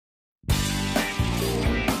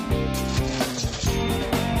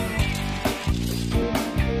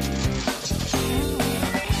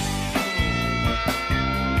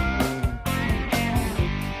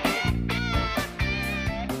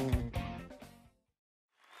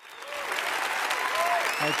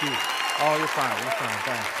Thank you. Oh, you're fine. You're fine.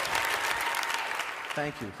 Thanks.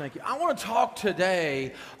 Thank you. Thank you. I want to talk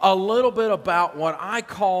today a little bit about what I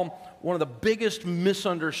call one of the biggest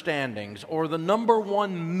misunderstandings, or the number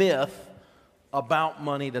one myth about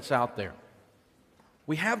money that's out there.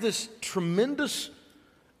 We have this tremendous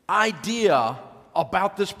idea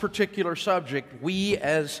about this particular subject, we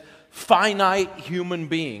as finite human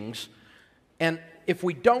beings, and if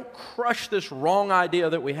we don't crush this wrong idea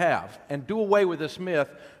that we have and do away with this myth,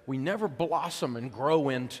 we never blossom and grow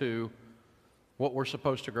into what we're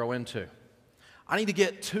supposed to grow into. I need to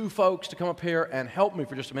get two folks to come up here and help me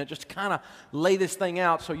for just a minute, just to kind of lay this thing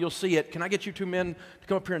out so you'll see it. Can I get you two men to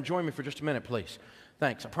come up here and join me for just a minute, please?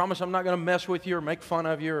 Thanks. I promise I'm not going to mess with you or make fun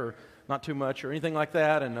of you, or not too much or anything like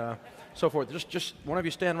that, and so forth. Just one of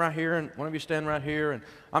you stand right here, and one of you stand right here. And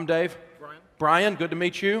I'm Dave. Brian, good to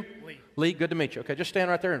meet you. Lee, good to meet you. Okay, just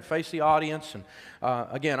stand right there and face the audience. And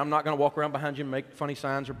again, I'm not going to walk around behind you and make funny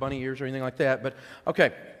signs or bunny ears or anything like that. But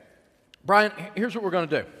okay, Brian, here's what we're going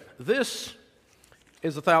to do. This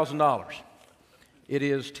is $1,000. It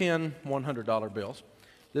is 10 $100 bills.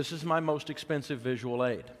 This is my most expensive visual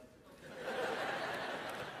aid.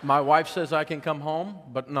 My wife says I can come home,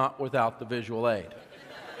 but not without the visual aid.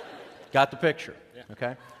 Got the picture? Yeah.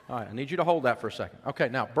 Okay? All right, I need you to hold that for a second. Okay,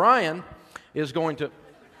 now, Brian is going to...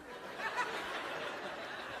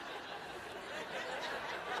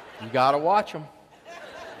 You got to watch him.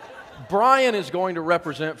 Brian is going to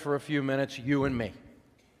represent for a few minutes you and me.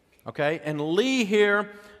 Okay? And Lee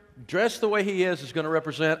here, dressed the way he is going to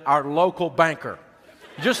represent our local banker.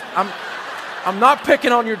 I'm not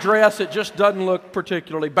picking on your dress. It just doesn't look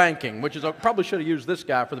particularly banking, which is, I probably should have used this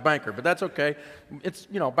guy for the banker, but that's okay. It's,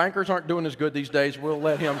 bankers aren't doing as good these days. We'll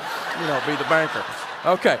let him, be the banker.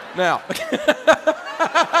 Okay, now.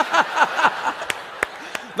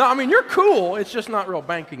 No, I mean, you're cool. It's just not real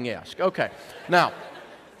banking-esque. Okay, now,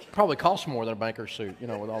 probably costs more than a banker's suit,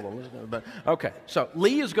 with all the, but okay. So,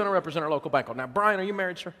 Lee is going to represent our local banker. Now, Brian, are you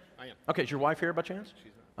married, sir? I am. Okay, is your wife here by chance?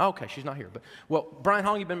 She's not. Okay, she's not here. But, well, Brian,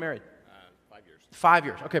 how long have you been married? 5 years. 5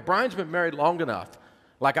 years. Okay, Brian's been married long enough,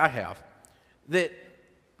 like I have, that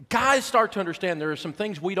guys start to understand there are some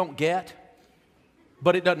things we don't get,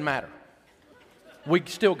 but it doesn't matter. We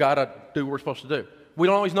still got to do what we're supposed to do. We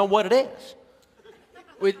don't always know what it is.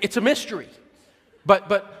 It's a mystery.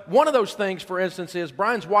 But one of those things, for instance, is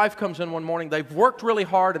Brian's wife comes in one morning. They've worked really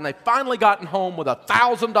hard, and they've finally gotten home with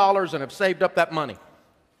 $1,000 and have saved up that money.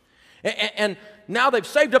 And now they've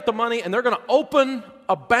saved up the money, and they're going to open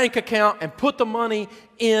a bank account and put the money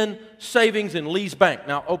in savings in Lee's bank.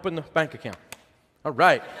 Now, open the bank account. All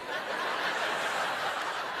right.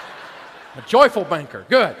 A joyful banker.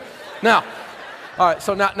 Good. Now, all right,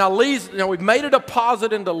 so now Lee's, we've made a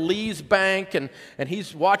deposit into Lee's bank, and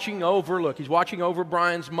he's watching over, he's watching over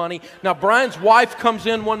Brian's money. Now, Brian's wife comes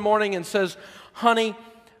in one morning and says, honey,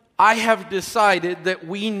 I have decided that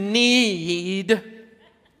we need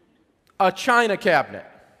a china cabinet.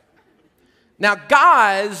 Now,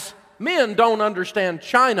 guys, men don't understand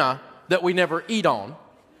china that we never eat on.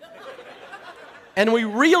 And we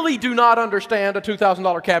really do not understand a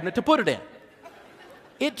 $2,000 cabinet to put it in.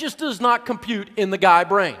 It just does not compute in the guy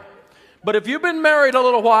brain. But if you've been married a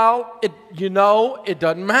little while, it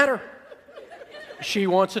doesn't matter. She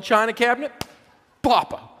wants a china cabinet.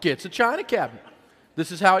 Papa gets a china cabinet.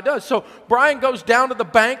 This is how it does. So Brian goes down to the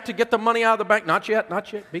bank to get the money out of the bank. Not yet.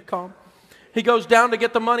 Be calm. He goes down to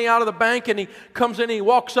get the money out of the bank, and he comes in and he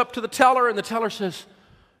walks up to the teller, and the teller says,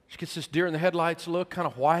 she gets this deer in the headlights look, kind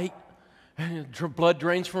of white, and blood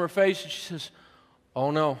drains from her face, and she says,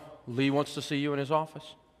 oh no, Lee wants to see you in his office.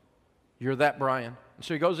 You're that Brian. And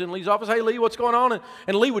so he goes in Lee's office. Hey, Lee, what's going on?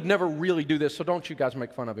 And Lee would never really do this, so don't you guys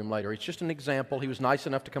make fun of him later. It's just an example. He was nice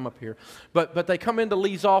enough to come up here. But they come into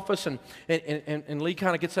Lee's office, and Lee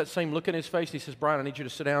kind of gets that same look in his face. He says, Brian, I need you to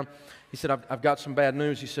sit down. He said, I've got some bad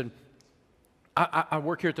news. He said, I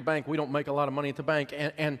work here at the bank. We don't make a lot of money at the bank,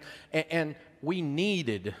 and we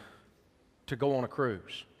needed to go on a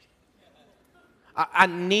cruise. I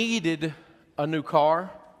needed a new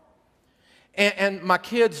car. And my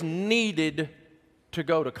kids needed to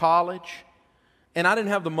go to college, and I didn't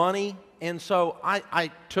have the money, and so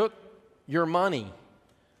I took your money,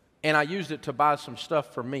 and I used it to buy some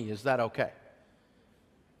stuff for me. Is that okay?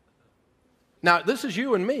 Now, this is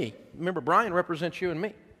you and me. Remember, Brian represents you and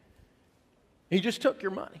me. He just took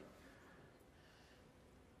your money.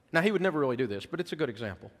 Now, he would never really do this, but it's a good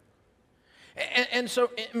example. And so,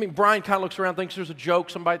 I mean, Brian kind of looks around, thinks there's a joke.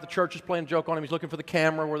 Somebody at the church is playing a joke on him. He's looking for the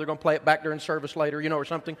camera where they're going to play it back during service later, or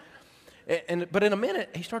something. But in a minute,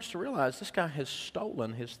 he starts to realize this guy has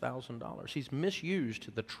stolen his $1,000. He's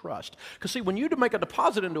misused the trust. Because see, when you make a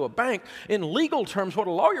deposit into a bank, in legal terms, what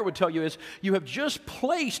a lawyer would tell you is you have just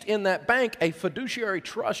placed in that bank a fiduciary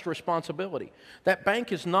trust responsibility. That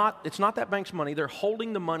bank is not, it's not that bank's money. They're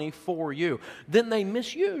holding the money for you. Then they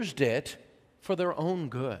misused it for their own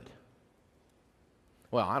good.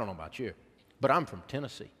 Well, I don't know about you, but I'm from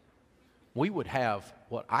Tennessee. We would have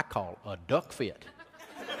what I call a duck fit.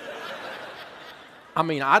 I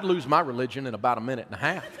mean, I'd lose my religion in about a minute and a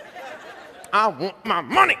half. I want my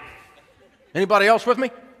money. Anybody else with me?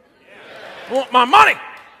 Yeah. I want my money.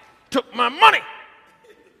 Took my money.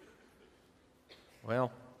 Well,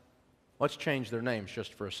 let's change their names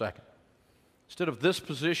just for a second. Instead of this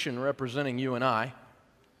position representing you and I,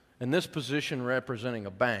 and this position representing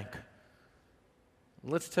a bank,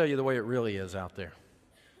 let's tell you the way it really is out there.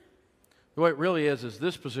 The way it really is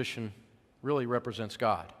this position really represents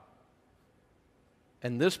God.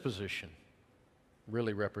 And this position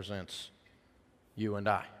really represents you and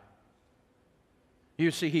I. You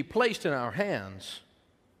see, he placed in our hands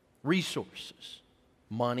resources,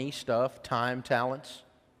 money, stuff, time, talents,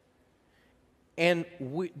 and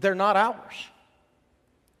they're not ours.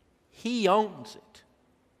 He owns it.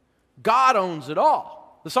 God owns it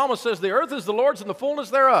all. The psalmist says, the earth is the Lord's and the fullness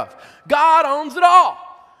thereof. God owns it all.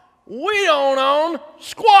 We don't own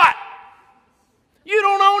squat. You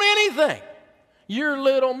don't own anything. Your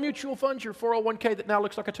little mutual funds, your 401k that now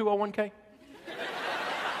looks like a 201k.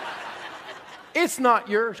 It's not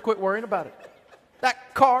yours. Quit worrying about it.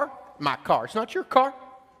 That car, my car, it's not your car.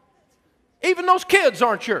 Even those kids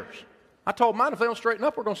aren't yours. I told mine if they don't straighten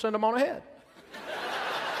up, we're going to send them on ahead.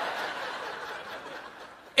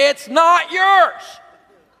 It's not yours.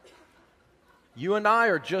 You and I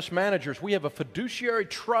are just managers. We have a fiduciary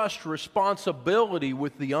trust responsibility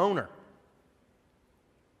with the owner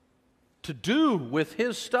to do with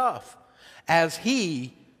his stuff as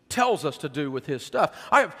he tells us to do with his stuff.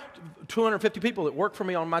 I have 250 people that work for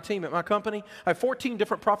me on my team at my company. I have 14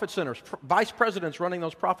 different profit centers, vice presidents running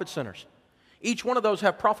those profit centers. Each one of those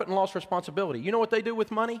have profit and loss responsibility. You know what they do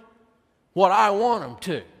with money? What I want them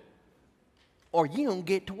to. Or you don't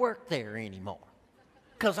get to work there anymore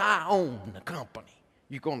because I own the company.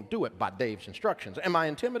 You're going to do it by Dave's instructions. Am I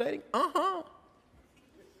intimidating? Uh-huh.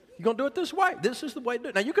 You're going to do it this way. This is the way to do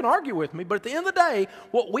it. Now, you can argue with me, but at the end of the day,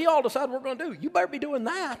 what we all decide we're going to do, you better be doing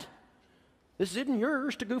that. This isn't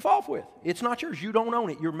yours to goof off with. It's not yours. You don't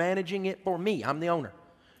own it. You're managing it for me. I'm the owner.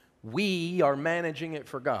 We are managing it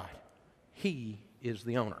for God. He is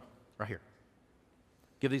the owner. Right here.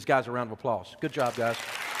 Give these guys a round of applause. Good job, guys.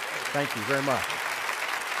 Thank you very much.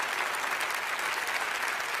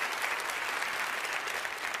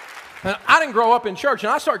 And I didn't grow up in church,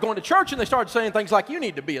 and I started going to church, and they started saying things like, you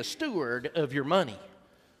need to be a steward of your money.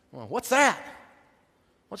 Well, what's that?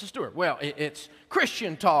 What's a steward? Well, it's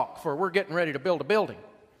Christian talk for we're getting ready to build a building.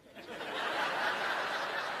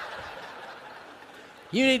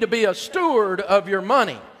 You need to be a steward of your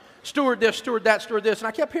money. Steward this, steward that, steward this. And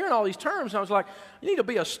I kept hearing all these terms, and I was like, you need to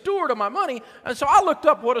be a steward of my money. And so I looked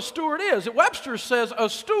up what a steward is. Webster says a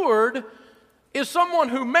steward is someone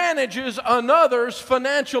who manages another's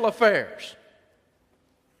financial affairs.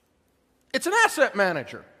 It's an asset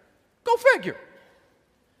manager. Go figure.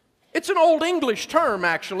 It's an old English term,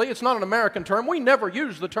 actually. It's not an American term. We never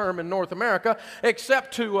use the term in North America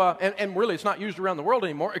except to, and really it's not used around the world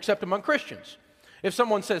anymore, except among Christians. If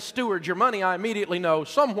someone says steward your money, I immediately know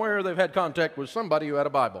somewhere they've had contact with somebody who had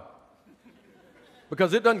a Bible.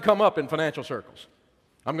 Because it doesn't come up in financial circles.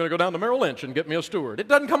 I'm going to go down to Merrill Lynch and get me a steward. It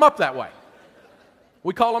doesn't come up that way.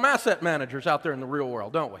 We call them asset managers out there in the real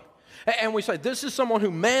world, don't we? And we say, this is someone who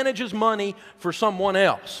manages money for someone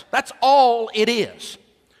else. That's all it is.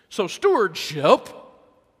 So stewardship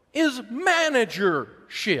is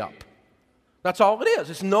managership. That's all it is.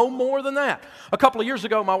 It's no more than that. A couple of years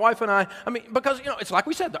ago, my wife and I because, it's like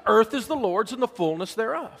we said, the earth is the Lord's and the fullness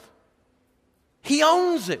thereof. He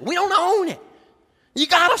owns it. We don't own it. You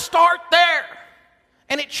got to start there.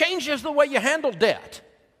 And it changes the way you handle debt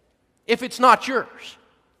if it's not yours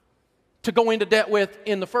to go into debt with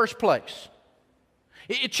in the first place.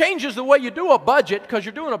 It changes the way you do a budget because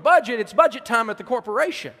you're doing a budget. It's budget time at the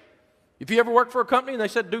corporation. If you ever worked for a company and they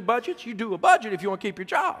said do budgets, you do a budget if you want to keep your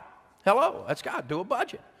job. Hello, that's God. Do a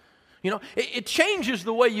budget. It changes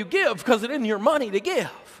the way you give because it's in your money to give.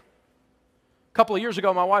 A couple of years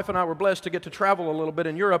ago, my wife and I were blessed to get to travel a little bit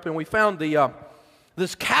in Europe, and we found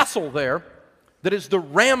this castle there that is the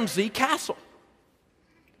Ramsey Castle.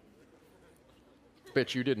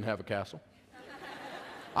 Bet you didn't have a castle.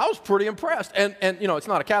 I was pretty impressed. And it's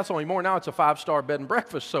not a castle anymore. Now it's a 5-star bed and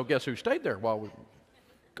breakfast, so guess who stayed there while we...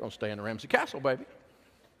 Going to stay in the Ramsey Castle, baby.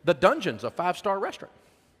 The Dungeon's a 5-star restaurant.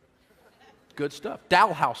 Good stuff.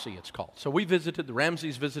 Dalhousie, it's called. So we visited, the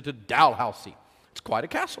Ramseys visited Dalhousie. It's quite a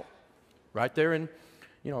castle. Right there in,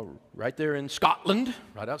 right there in Scotland,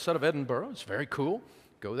 right outside of Edinburgh. It's very cool.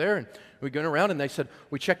 Go there, and we're going around, and they said,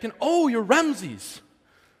 we checked in. Oh, you're Ramseys.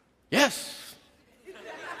 Yes.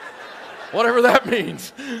 Whatever that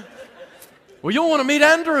means. Well, you'll want to meet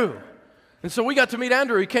Andrew. And so we got to meet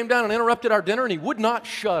Andrew. He came down and interrupted our dinner, and he would not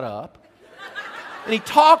shut up. And he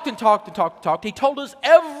talked and talked and talked and talked. He told us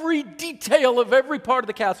every detail of every part of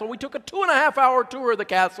the castle. We took a 2.5-hour tour of the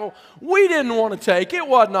castle. We didn't want to take. It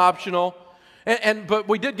wasn't optional. But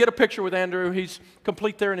we did get a picture with Andrew. He's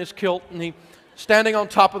complete there in his kilt, and he's standing on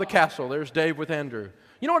top of the castle. There's Dave with Andrew.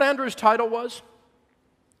 You know what Andrew's title was?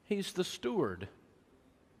 He's the steward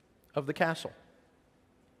of the castle.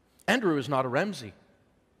 Andrew is not a Ramsey.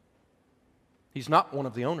 He's not one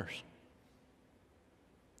of the owners.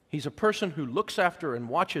 He's a person who looks after and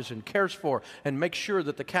watches and cares for and makes sure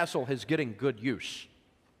that the castle is getting good use.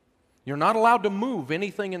 You're not allowed to move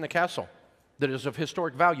anything in the castle that is of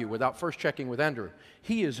historic value without first checking with Andrew.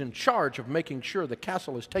 He is in charge of making sure the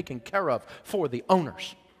castle is taken care of for the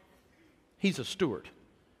owners. He's a steward.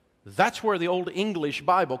 That's where the Old English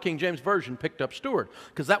Bible, King James Version, picked up steward,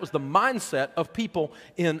 because that was the mindset of people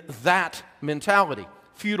in that mentality.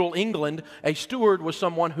 Feudal England, a steward was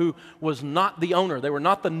someone who was not the owner. They were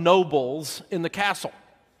not the nobles in the castle.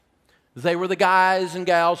 They were the guys and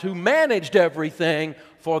gals who managed everything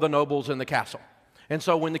for the nobles in the castle. And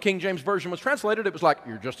so when the King James Version was translated, it was like,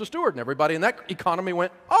 you're just a steward. And everybody in that economy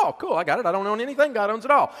went, oh, cool, I got it. I don't own anything. God owns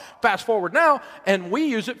it all. Fast forward now, and we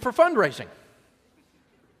use it for fundraising.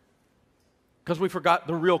 Because we forgot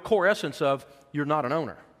the real core essence of, you're not an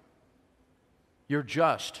owner. You're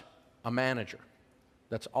just a manager.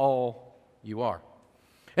 That's all you are.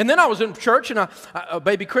 And then I was in church, and a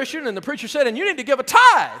baby Christian, and the preacher said, and you need to give a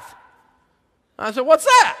tithe. I said, what's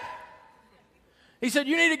that? He said,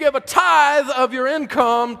 you need to give a tithe of your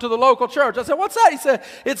income to the local church. I said, what's that? He said,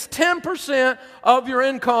 it's 10% of your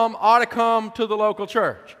income ought to come to the local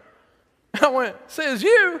church. I went, says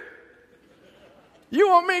you? You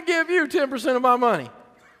want me to give you 10% of my money?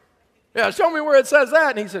 Yeah, show me where it says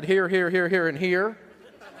that. And he said, here, here, here, here, and here.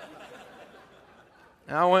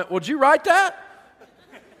 And I went, well, did you write that?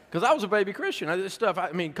 Because I was a baby Christian.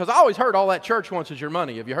 Because I always heard all that church wants is your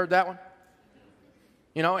money. Have you heard that one?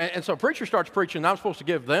 You know, and so a preacher starts preaching, and I'm supposed to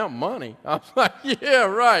give them money. I was like, yeah,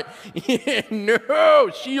 right. Yeah, no,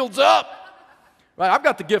 shields up. Right, I've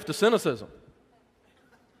got the gift of cynicism.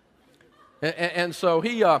 And so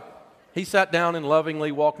he sat down and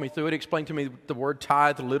lovingly walked me through it. He explained to me the word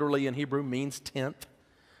tithe literally in Hebrew means tenth.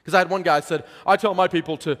 Because I had one guy said, I tell my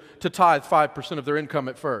people to tithe 5% of their income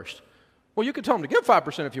at first. Well, you can tell them to give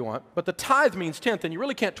 5% if you want, but the tithe means tenth, and you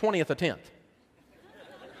really can't 20th a tenth.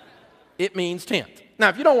 It means tenth. Now,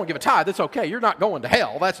 if you don't want to give a tithe, it's okay. You're not going to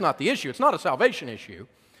hell. That's not the issue. It's not a salvation issue.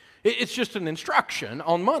 It's just an instruction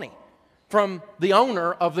on money from the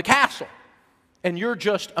owner of the castle. And you're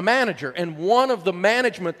just a manager. And one of the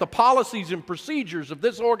management, the policies and procedures of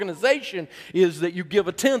this organization is that you give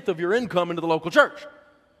a tenth of your income into the local church.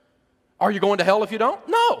 Are you going to hell if you don't?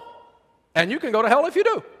 No. And you can go to hell if you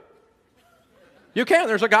do. You can.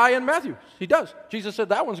 There's a guy in Matthew. He does. Jesus said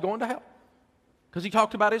that one's going to hell. Because he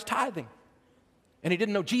talked about his tithing. And he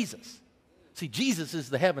didn't know Jesus. See, Jesus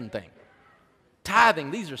is the heaven thing.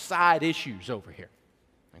 Tithing, these are side issues over here.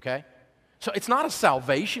 Okay? So it's not a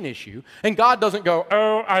salvation issue. And God doesn't go,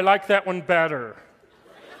 oh, I like that one better.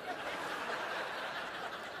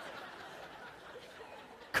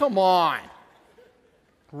 Come on.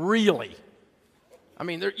 Really? I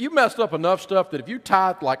mean, you messed up enough stuff that if you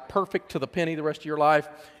tithe like perfect to the penny the rest of your life,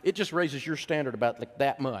 it just raises your standard about like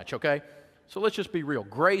that much, okay? So let's just be real.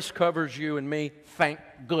 Grace covers you and me, thank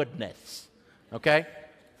goodness, okay?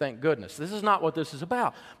 Thank goodness. This is not what this is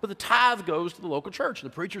about. But the tithe goes to the local church. The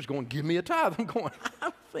preacher's going, give me a tithe. I'm going,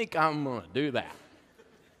 I think I'm going to do that.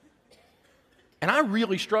 And I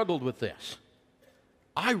really struggled with this.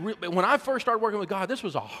 When I first started working with God, this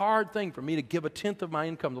was a hard thing for me to give a tenth of my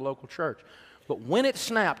income to the local church. But when it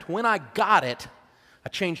snapped, when I got it, I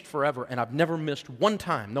changed forever, and I've never missed one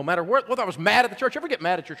time, no matter whether I was mad at the church. Ever get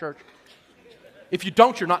mad at your church? If you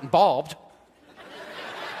don't, you're not involved.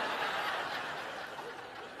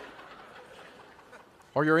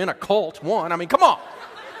 Or you're in a cult, one. I mean, come on.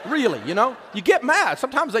 Really, you know? You get mad.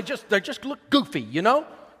 Sometimes they just look goofy, you know?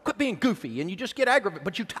 Quit being goofy, and you just get aggravated.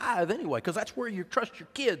 But you tithe anyway, because that's where you trust your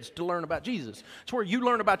kids to learn about Jesus. It's where you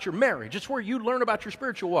learn about your marriage. It's where you learn about your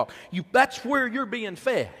spiritual walk. That's where you're being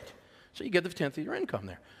fed. So you give the 10th of your income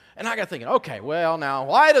there. And I got thinking, okay, well now,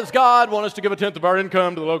 why does God want us to give a 10th of our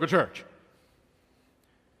income to the local church?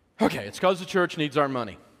 Okay, it's because the church needs our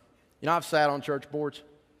money. You know, I've sat on church boards.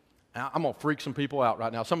 I'm going to freak some people out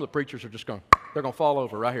right now. Some of the preachers are just going, they're going to fall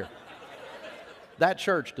over right here. That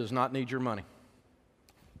church does not need your money.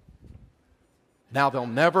 Now, they'll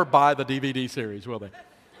never buy the DVD series, will they?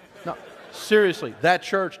 No, seriously, that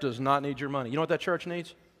church does not need your money. You know what that church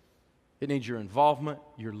needs? It needs your involvement,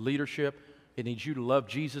 your leadership. It needs you to love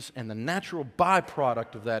Jesus, and the natural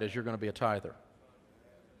byproduct of that is you're going to be a tither.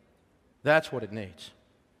 That's what it needs.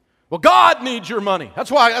 Well, God needs your money.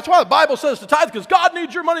 That's why the Bible says to tithe, because God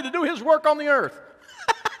needs your money to do His work on the earth.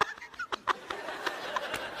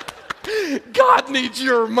 God needs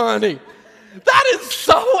your money. That is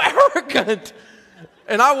so arrogant.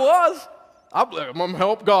 And I'm going to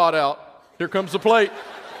help God out. Here comes the plate.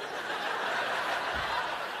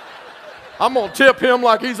 I'm going to tip him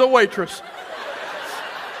like he's a waitress.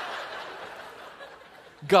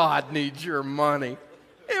 God needs your money.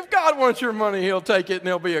 If God wants your money, He'll take it and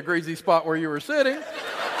there'll be a greasy spot where you were sitting.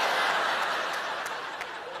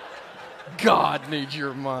 God needs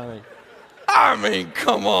your money. I mean,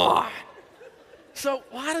 come on. So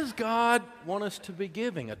why does God want us to be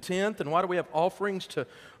giving a 10th? And why do we have offerings to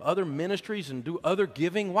other ministries and do other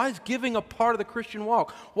giving? Why is giving a part of the Christian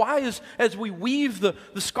walk? Why is, as we weave the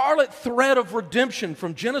scarlet thread of redemption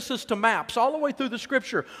from Genesis to maps all the way through the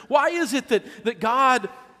Scripture, why is it that God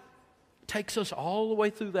takes us all the way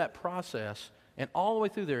through that process, and all the way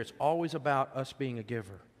through there, it's always about us being a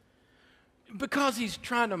giver? Because He's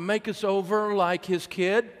trying to make us over like His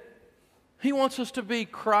kid. He wants us to be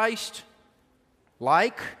Christ-like.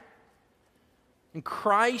 And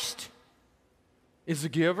Christ is a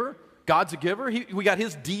giver. God's a giver. We got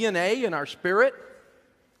His DNA in our spirit.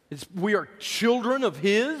 We are children of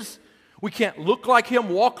His. We can't look like Him,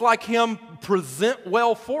 walk like Him, present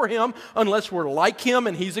well for Him unless we're like Him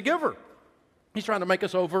and He's a giver. He's trying to make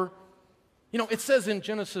us over. You know, it says in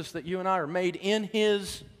Genesis that you and I are made in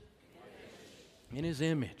His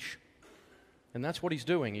image. And that's what He's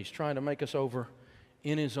doing. He's trying to make us over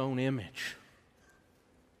in His own image.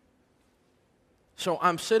 So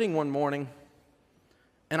I'm sitting one morning,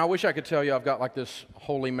 and I wish I could tell you I've got like this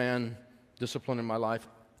holy man discipline in my life.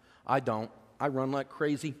 I don't. I run like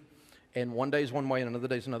crazy, and one day is one way and another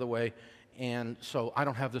day is another way. And so I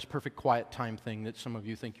don't have this perfect quiet time thing that some of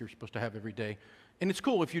you think you're supposed to have every day. And it's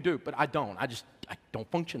cool if you do, but I don't. I don't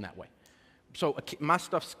function that way. So my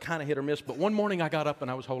stuff's kind of hit or miss, but one morning I got up and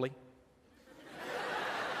I was holy.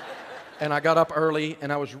 And I got up early,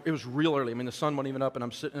 and it was real early. I mean, the sun wasn't even up, and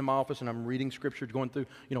I'm sitting in my office, and I'm reading Scripture, going through,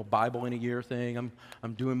 Bible in a year thing.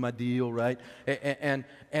 I'm doing my deal, right? And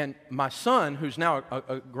my son, who's now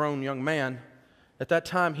a grown young man, at that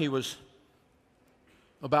time he was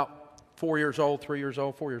about 4 years old, 3 years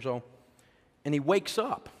old, 4 years old, and he wakes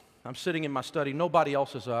up. I'm sitting in my study. Nobody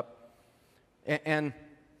else is up. And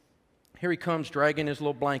here he comes dragging his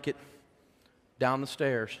little blanket down the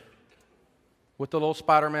stairs with the little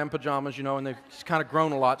Spider-Man pajamas, and he's kind of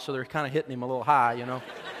grown a lot, so they're kind of hitting him a little high,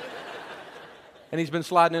 And he's been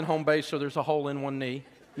sliding in home base, so there's a hole in one knee.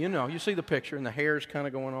 You see the picture, and the hair's kind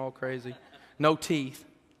of going all crazy. No teeth.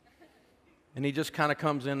 And he just kind of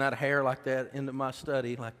comes in that hair like that into my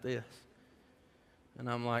study like this. And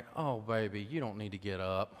I'm like, oh, baby, you don't need to get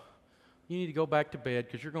up. You need to go back to bed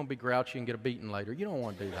because you're going to be grouchy and get a beating later. You don't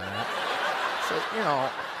want to do that. So,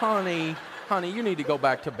 honey, you need to go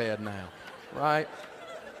back to bed now. Right?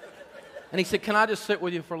 And he said, can I just sit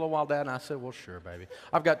with you for a little while, Dad? And I said, well, sure, baby.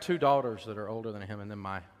 I've got 2 daughters that are older than him and then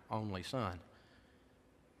my only son.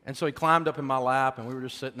 And so he climbed up in my lap, and we were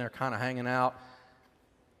just sitting there kind of hanging out.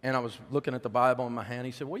 And I was looking at the Bible in my hand.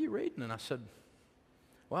 He said, what are you reading? And I said,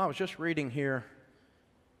 well, I was just reading here,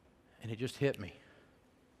 and it just hit me.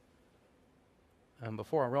 And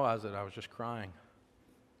before I realized it, I was just crying.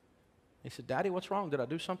 He said, Daddy, what's wrong? Did I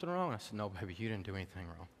do something wrong? I said, no, baby, you didn't do anything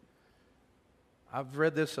wrong. I've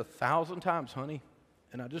read this 1,000 times, honey,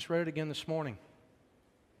 and I just read it again this morning.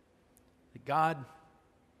 That God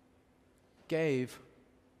gave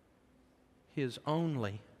His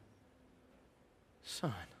only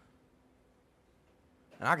Son.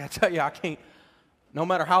 And I got to tell you, I can't, no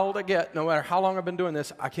matter how old I get, no matter how long I've been doing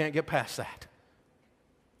this, I can't get past that.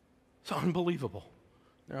 It's unbelievable.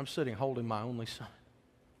 There I'm sitting holding my only son.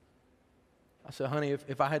 I said, honey,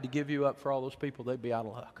 if I had to give you up for all those people, they'd be out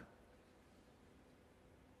of luck.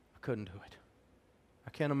 Couldn't do it.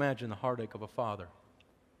 I can't imagine the heartache of a father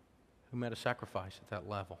who made a sacrifice at that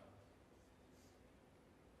level.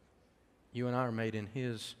 You and I are made in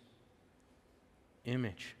His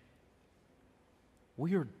image.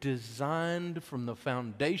 We are designed from the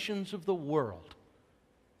foundations of the world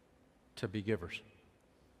to be givers.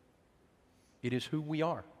 It is who we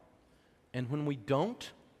are. And when we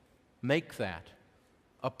don't make that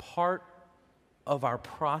a part of our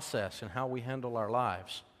process and how we handle our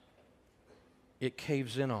lives, it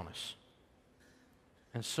caves in on us.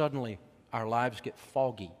 And suddenly our lives get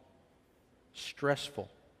foggy, stressful.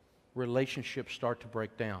 Relationships start to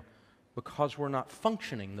break down because we're not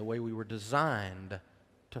functioning the way we were designed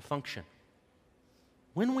to function.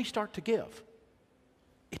 When we start to give,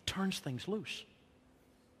 it turns things loose.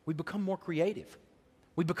 We become more creative.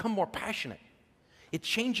 We become more passionate. It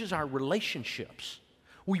changes our relationships.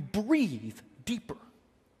 We breathe deeper.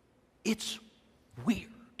 It's weird.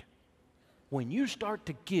 When you start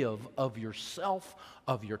to give of yourself,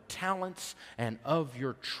 of your talents, and of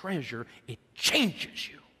your treasure, it changes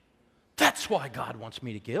you. That's why God wants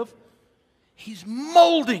me to give. He's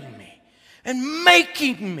molding me and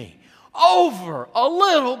making me over a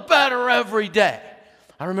little better every day.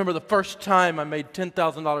 I remember the first time I made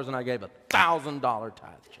 $10,000 and I gave a $1,000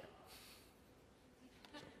 tithe check.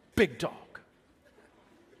 Big dog.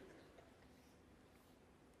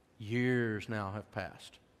 Years now have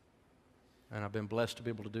passed. And I've been blessed to be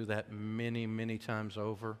able to do that many, many times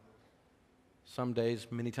over. Some days,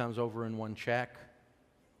 many times over in one check.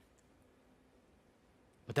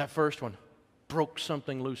 But that first one broke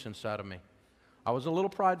something loose inside of me. I was a little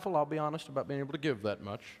prideful, I'll be honest, about being able to give that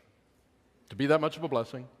much. To be that much of a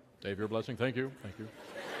blessing. Dave, you're a blessing. Thank you. Thank you.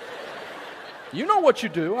 You know what you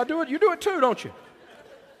do. I do it. You do it too, don't you?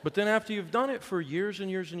 But then after you've done it for years and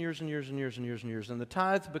years and years and years and years and years and years, and the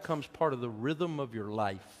tithe becomes part of the rhythm of your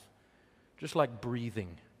life, just like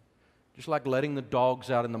breathing, just like letting the dogs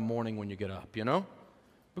out in the morning when you get up, you know?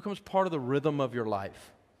 It becomes part of the rhythm of your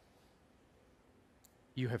life.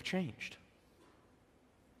 You have changed.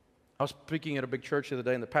 I was speaking at a big church the other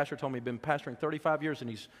day, and the pastor told me he'd been pastoring 35 years, and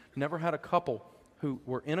he's never had a couple who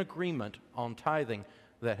were in agreement on tithing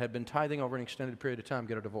that had been tithing over an extended period of time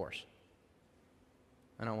get a divorce.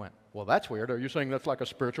 And I went, well, that's weird. Are you saying that's like a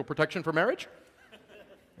spiritual protection for marriage?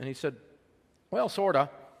 And he said, well, sort of.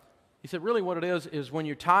 He said, really what it is when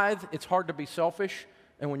you tithe, it's hard to be selfish,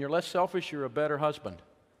 and when you're less selfish, you're a better husband.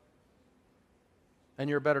 And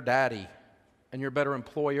you're a better daddy. And you're a better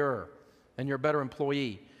employer. And you're a better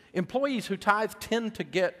employee. Employees who tithe tend to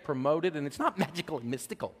get promoted, and it's not magical and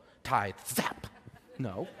mystical. Tithe, zap.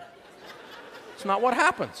 No. It's not what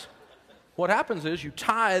happens. What happens is you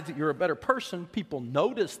tithe, you're a better person. People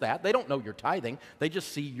notice that. They don't know you're tithing. They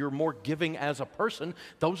just see you're more giving as a person.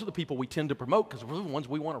 Those are the people we tend to promote because they're the ones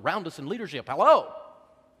we want around us in leadership. Hello.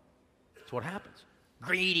 That's what happens.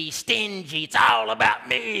 Greedy, stingy, it's all about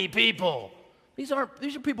me people. These are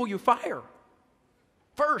people you fire.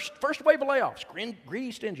 First wave of layoffs.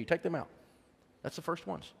 Greedy, stingy, take them out. That's the first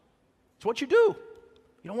ones. It's what you do.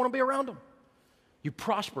 You don't want to be around them. You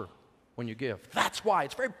prosper when you give. That's why.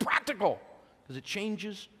 It's very practical because it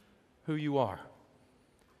changes who you are.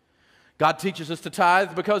 God teaches us to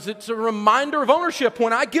tithe because it's a reminder of ownership.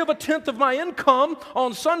 When I give 1/10 of my income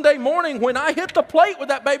on Sunday morning, when I hit the plate with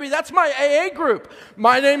that baby, that's my AA group.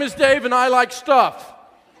 My name is Dave and I like stuff.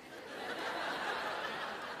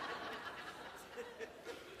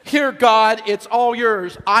 Here, God, it's all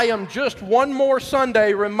yours. I am just one more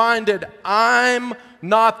Sunday reminded I'm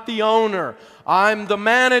not the owner. I'm the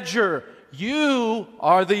manager. You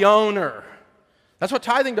are the owner. That's what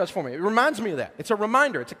tithing does for me. It reminds me of that. It's a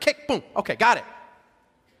reminder. It's a kick. Boom. Okay, got it.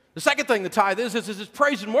 The second thing the tithe is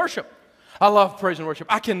praise and worship. I love praise and worship.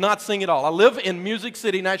 I cannot sing it all. I live in Music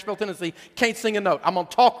City, Nashville, Tennessee. Can't sing a note. I'm on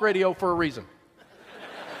talk radio for a reason.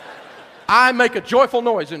 I make a joyful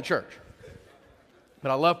noise in church. But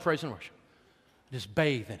I love praise and worship. Just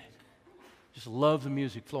bathe in it. Just love the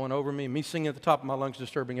music flowing over me. And me singing at the top of my lungs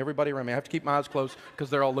disturbing everybody around me. I have to keep my eyes closed because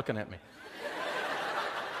they're all looking at me.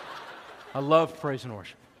 I love praise and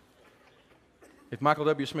worship. If Michael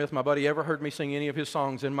W. Smith, my buddy, ever heard me sing any of his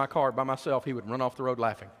songs in my car by myself, he would run off the road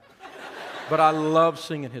laughing. But I love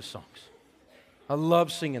singing his songs. I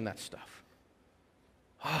love singing that stuff.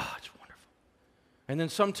 Ah, it's wonderful. And then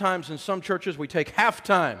sometimes in some churches we take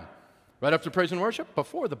halftime. Right after praise and worship,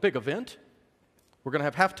 before the big event, we're going to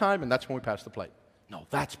have halftime, and that's when we pass the plate. No,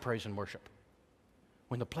 that's praise and worship.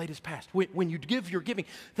 When the plate is passed, when you give your giving,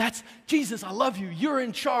 that's, Jesus, I love you. You're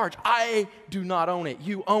in charge. I do not own it.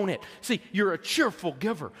 You own it. See, you're a cheerful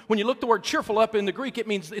giver. When you look the word cheerful up in the Greek, it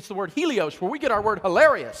means it's the word helios, where we get our word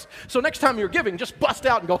hilarious. So next time you're giving, just bust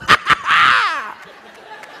out and go, ha, ha, ha!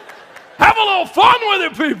 Have a little fun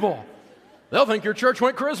with it, people. They'll think your church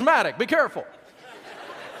went charismatic. Be careful.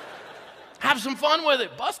 Have some fun with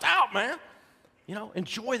it. Bust out, man. You know,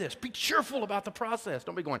 enjoy this. Be cheerful about the process.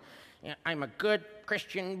 Don't be going, "Yeah, I'm a good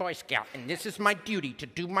Christian Boy Scout, and this is my duty to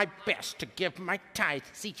do my best to give my tithe.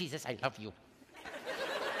 See, Jesus, I love you."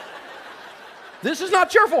 This is not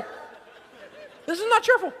cheerful. This is not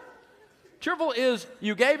cheerful. Cheerful is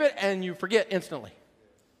you gave it and you forget instantly.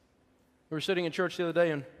 We were sitting in church the other day,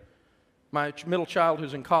 and my middle child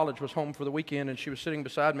who's in college was home for the weekend, and she was sitting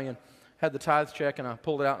beside me and had the tithe check, and I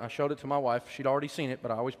pulled it out and I showed it to my wife. She'd already seen it, but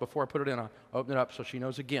I always, before I put it in, I open it up so she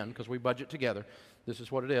knows again, because we budget together. This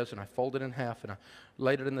is what it is, and I folded it in half, and I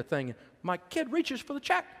laid it in the thing, and my kid reaches for the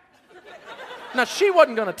check. Now, she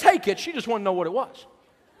wasn't going to take it. She just wanted to know what it was.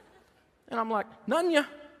 And I'm like, none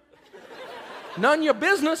your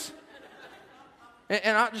business.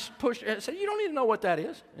 And I just pushed and said, "You don't need to know what that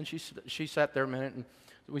is." And she sat there a minute, and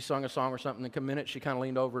we sung a song or something. And in a minute, she kind of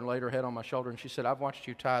leaned over and laid her head on my shoulder, and she said, "I've watched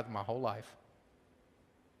you tithe my whole life.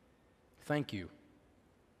 Thank you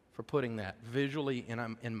for putting that visually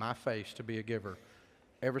in my face to be a giver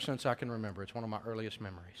ever since I can remember. It's one of my earliest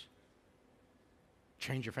memories."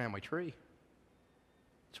 Change your family tree.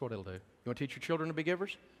 That's what it'll do. You want to teach your children to be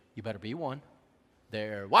givers? You better be one.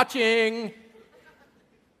 They're watching.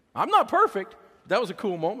 I'm not perfect. That was a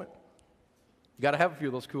cool moment. You got to have a few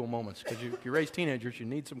of those cool moments, because if you raise teenagers, you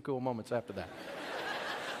need some cool moments after that.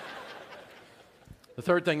 The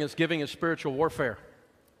third thing is giving is spiritual warfare.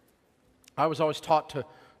 I was always taught to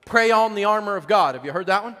pray on the armor of God. Have you heard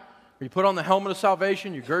that one? You put on the helmet of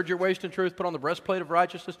salvation, you gird your waist in truth, put on the breastplate of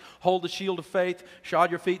righteousness, hold the shield of faith, shod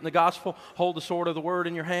your feet in the gospel, hold the sword of the word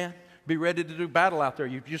in your hand. Be ready to do battle out there.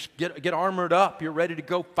 You just get armored up. You're ready to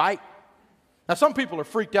go fight. Now, some people are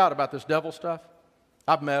freaked out about this devil stuff.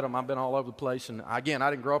 I've met them. I've been all over the place. And again, I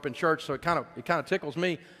didn't grow up in church, so it kind of tickles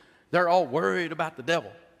me. They're all worried about the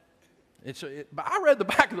devil. But I read the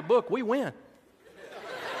back of the book. We win.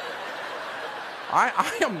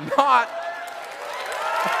 I am not.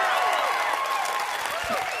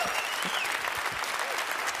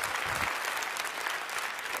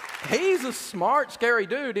 He's a smart, scary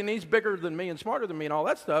dude, and he's bigger than me and smarter than me and all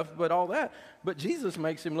that stuff, but Jesus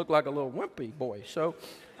makes him look like a little wimpy boy. So,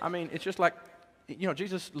 I mean, it's just like,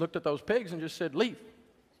 Jesus looked at those pigs and just said, "Leave."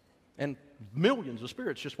 And millions of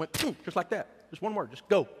spirits just went, just like that. Just one word, just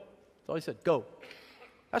go. That's all he said, go.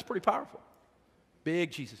 That's pretty powerful.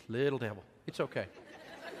 Big Jesus, little devil. It's okay.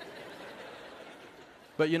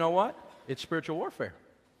 But you know what? It's spiritual warfare.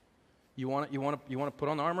 You want to put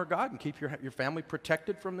on the armor of God and keep your family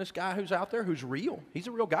protected from this guy who's out there, who's real. He's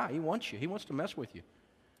a real guy. He wants you. He wants to mess with you.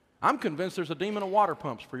 I'm convinced there's a demon of water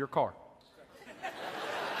pumps for your car.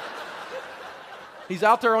 He's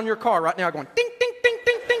out there on your car right now going ding, ding, ding,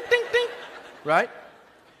 ding, ding, ding, ding. Right?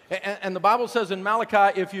 And the Bible says in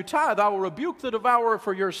Malachi, "If you tithe, I will rebuke the devourer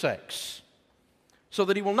for your sakes, so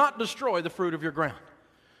that he will not destroy the fruit of your ground."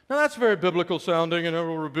 Now, that's very biblical sounding, and I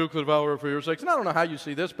will rebuke the devourer for your sakes. And I don't know how you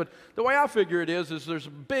see this, but the way I figure it is there's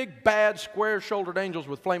big, bad, square-shouldered angels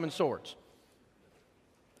with flaming swords.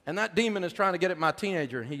 And that demon is trying to get at my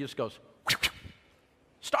teenager, and he just goes,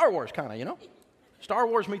 Star Wars kind of, Star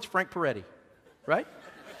Wars meets Frank Peretti, right?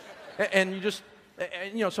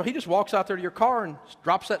 So he just walks out there to your car and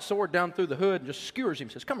drops that sword down through the hood and just skewers him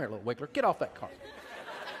and says, "Come here, little wiggler, get off that car."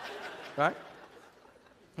 Right?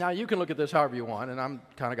 Now, you can look at this however you want, and I'm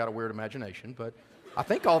kind of got a weird imagination, but I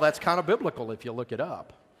think all that's kind of biblical if you look it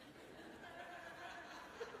up.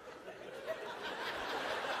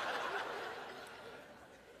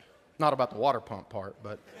 Not about the water pump part,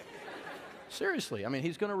 but seriously, I mean,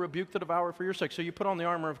 he's going to rebuke the devourer for your sake. So you put on the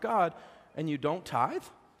armor of God, and you don't tithe?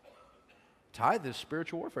 Tithe is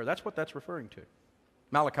spiritual warfare. That's what that's referring to.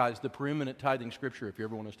 Malachi is the preeminent tithing scripture. If you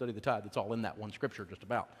ever want to study the tithe, it's all in that one scripture just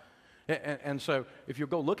about. And so if you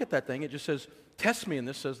go look at that thing, it just says, "Test me in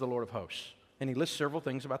this," says the Lord of hosts. And he lists several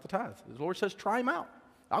things about the tithe. The Lord says, try him out.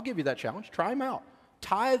 I'll give you that challenge. Try him out.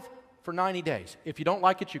 Tithe for 90 days. If you don't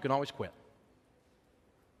like it, you can always quit.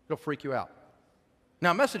 It'll freak you out.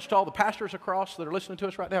 Now, a message to all the pastors across that are listening to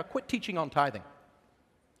us right now: quit teaching on tithing.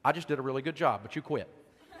 I just did a really good job, but you quit.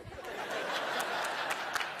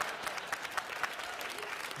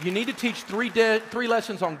 You need to teach three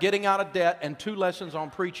lessons on getting out of debt and 2 lessons on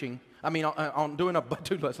preaching. On doing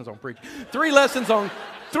 2 lessons on preaching. 3 lessons on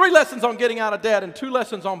getting out of debt and 2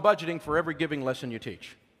 lessons on budgeting for every giving lesson you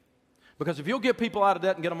teach. Because if you'll get people out of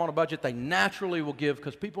debt and get them on a budget, they naturally will give,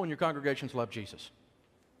 because people in your congregations love Jesus.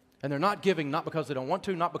 And they're not giving not because they don't want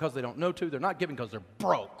to, not because they don't know to. They're not giving because they're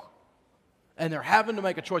broke. And they're having to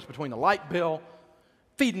make a choice between the light bill,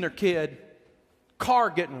 feeding their kid, car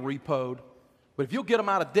getting repoed. But if you'll get them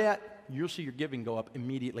out of debt, you'll see your giving go up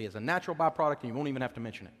immediately as a natural byproduct, and you won't even have to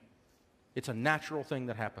mention it. It's a natural thing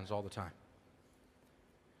that happens all the time.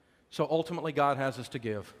 So ultimately, God has us to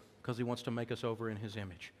give because He wants to make us over in His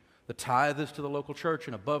image. The tithe is to the local church,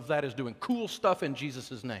 and above that is doing cool stuff in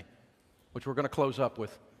Jesus' name, which we're going to close up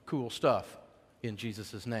with cool stuff in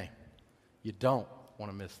Jesus' name. You don't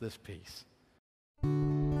want to miss this piece. You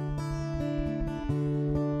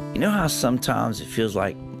know how sometimes it feels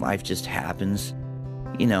like life just happens?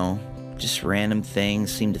 You know, just random things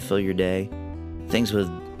seem to fill your day. Things with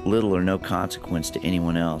little or no consequence to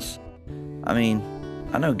anyone else. I mean,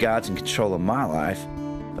 I know God's in control of my life,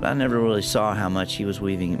 but I never really saw how much He was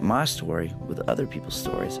weaving my story with other people's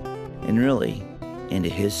stories, and really into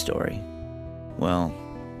His story. Well,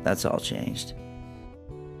 that's all changed.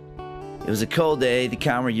 It was a cold day, the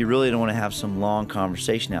kind where you really don't want to have some long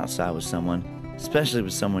conversation outside with someone, especially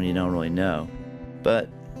with someone you don't really know. But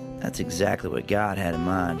that's exactly what God had in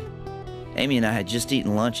mind. Amy and I had just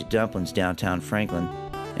eaten lunch at Dumplings downtown Franklin,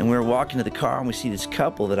 and we were walking to the car and we see this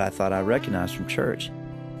couple that I thought I recognized from church.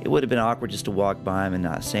 It would have been awkward just to walk by them and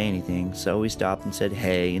not say anything, so we stopped and said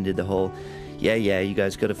hey and did the whole, yeah, you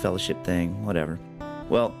guys go to fellowship thing, whatever.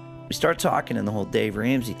 Well, we start talking and the whole Dave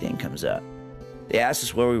Ramsey thing comes up. They asked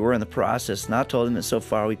us where we were in the process, and I told them that so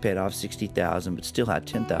far we paid off $60,000 but still had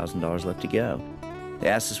 $10,000 left to go. They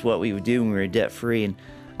asked us what we would do when we were debt-free, and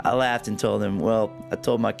I laughed and told them, well, I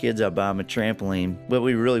told my kids I'd buy them a trampoline, but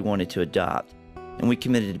we really wanted to adopt, and we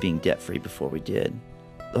committed to being debt-free before we did.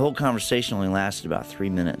 The whole conversation only lasted about 3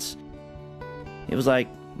 minutes. It was like,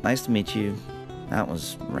 nice to meet you. That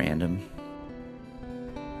was random.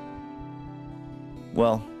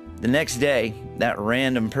 Well, the next day, that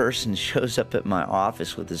random person shows up at my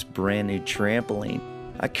office with this brand new trampoline.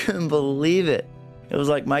 I couldn't believe it. It was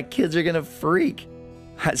like my kids are gonna freak.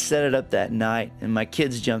 I set it up that night, and my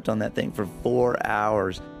kids jumped on that thing for 4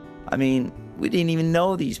 hours. I mean, we didn't even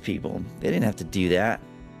know these people. They didn't have to do that.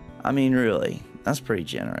 I mean, really, that's pretty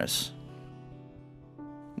generous.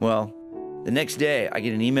 Well, the next day, I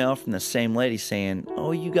get an email from the same lady saying,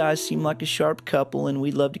 oh, you guys seem like a sharp couple, and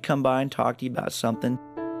we'd love to come by and talk to you about something.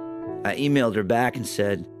 I emailed her back and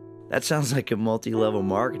said, that sounds like a multi-level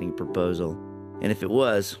marketing proposal. And if it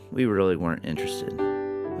was, we really weren't interested.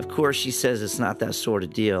 Of course, she says it's not that sort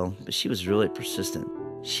of deal, but she was really persistent.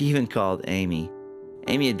 She even called Amy.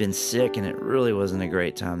 Amy had been sick, and it really wasn't a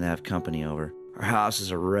great time to have company over. Our house is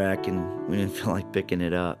a wreck, and we didn't feel like picking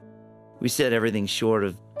it up. We said everything short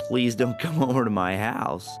of, please don't come over to my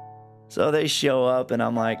house. So they show up, and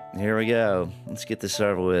I'm like, here we go. Let's get this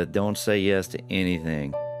over with. Don't say yes to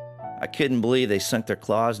anything. I couldn't believe they sunk their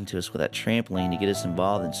claws into us with that trampoline to get us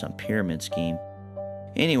involved in some pyramid scheme.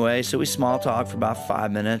 Anyway, so we small talked for about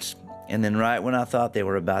 5 minutes, and then right when I thought they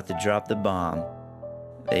were about to drop the bomb,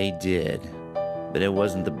 they did. But it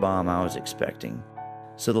wasn't the bomb I was expecting.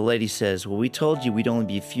 So the lady says, well, we told you we'd only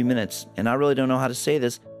be a few minutes, and I really don't know how to say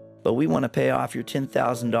this, but we want to pay off your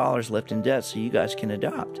 $10,000 left in debt so you guys can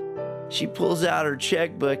adopt. She pulls out her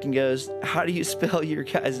checkbook and goes, how do you spell your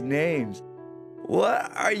guys' names?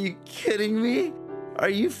 What? Are you kidding me? Are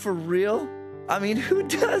you for real? I mean, who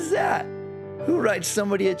does that? Who writes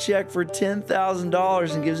somebody a check for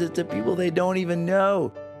 $10,000 and gives it to people they don't even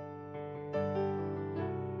know?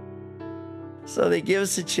 So they give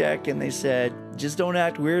us a check and they said, just don't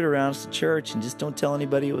act weird around us at church and just don't tell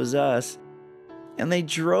anybody it was us. And they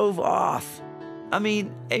drove off. I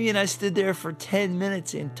mean, Amy and I stood there for 10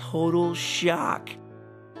 minutes in total shock.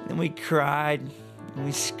 And we cried and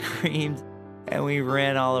we screamed and we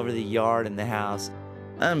ran all over the yard and the house.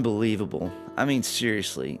 Unbelievable. I mean,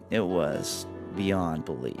 seriously, it was beyond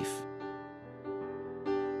belief.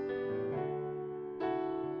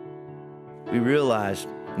 We realized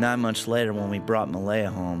 9 months later when we brought Malaya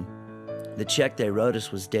home, the check they wrote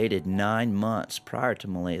us was dated 9 months prior to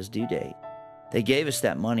Malaya's due date. They gave us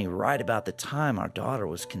that money right about the time our daughter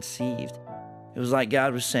was conceived. It was like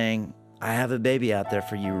God was saying, I have a baby out there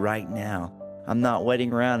for you right now. I'm not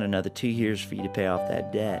waiting around another 2 years for you to pay off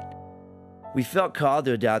that debt. We felt called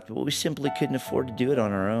to adopt, but we simply couldn't afford to do it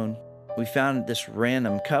on our own. We found that this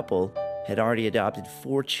random couple had already adopted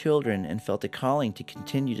 4 children and felt a calling to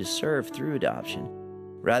continue to serve through adoption.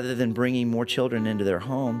 Rather than bringing more children into their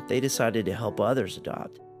home, they decided to help others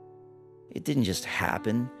adopt. It didn't just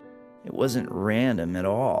happen. It wasn't random at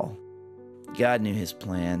all. God knew His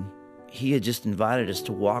plan. He had just invited us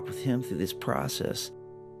to walk with Him through this process.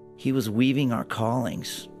 He was weaving our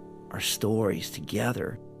callings, our stories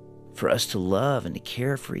together for us to love and to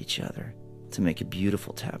care for each other, to make a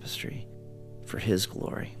beautiful tapestry for His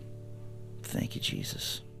glory. Thank you,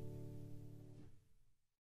 Jesus.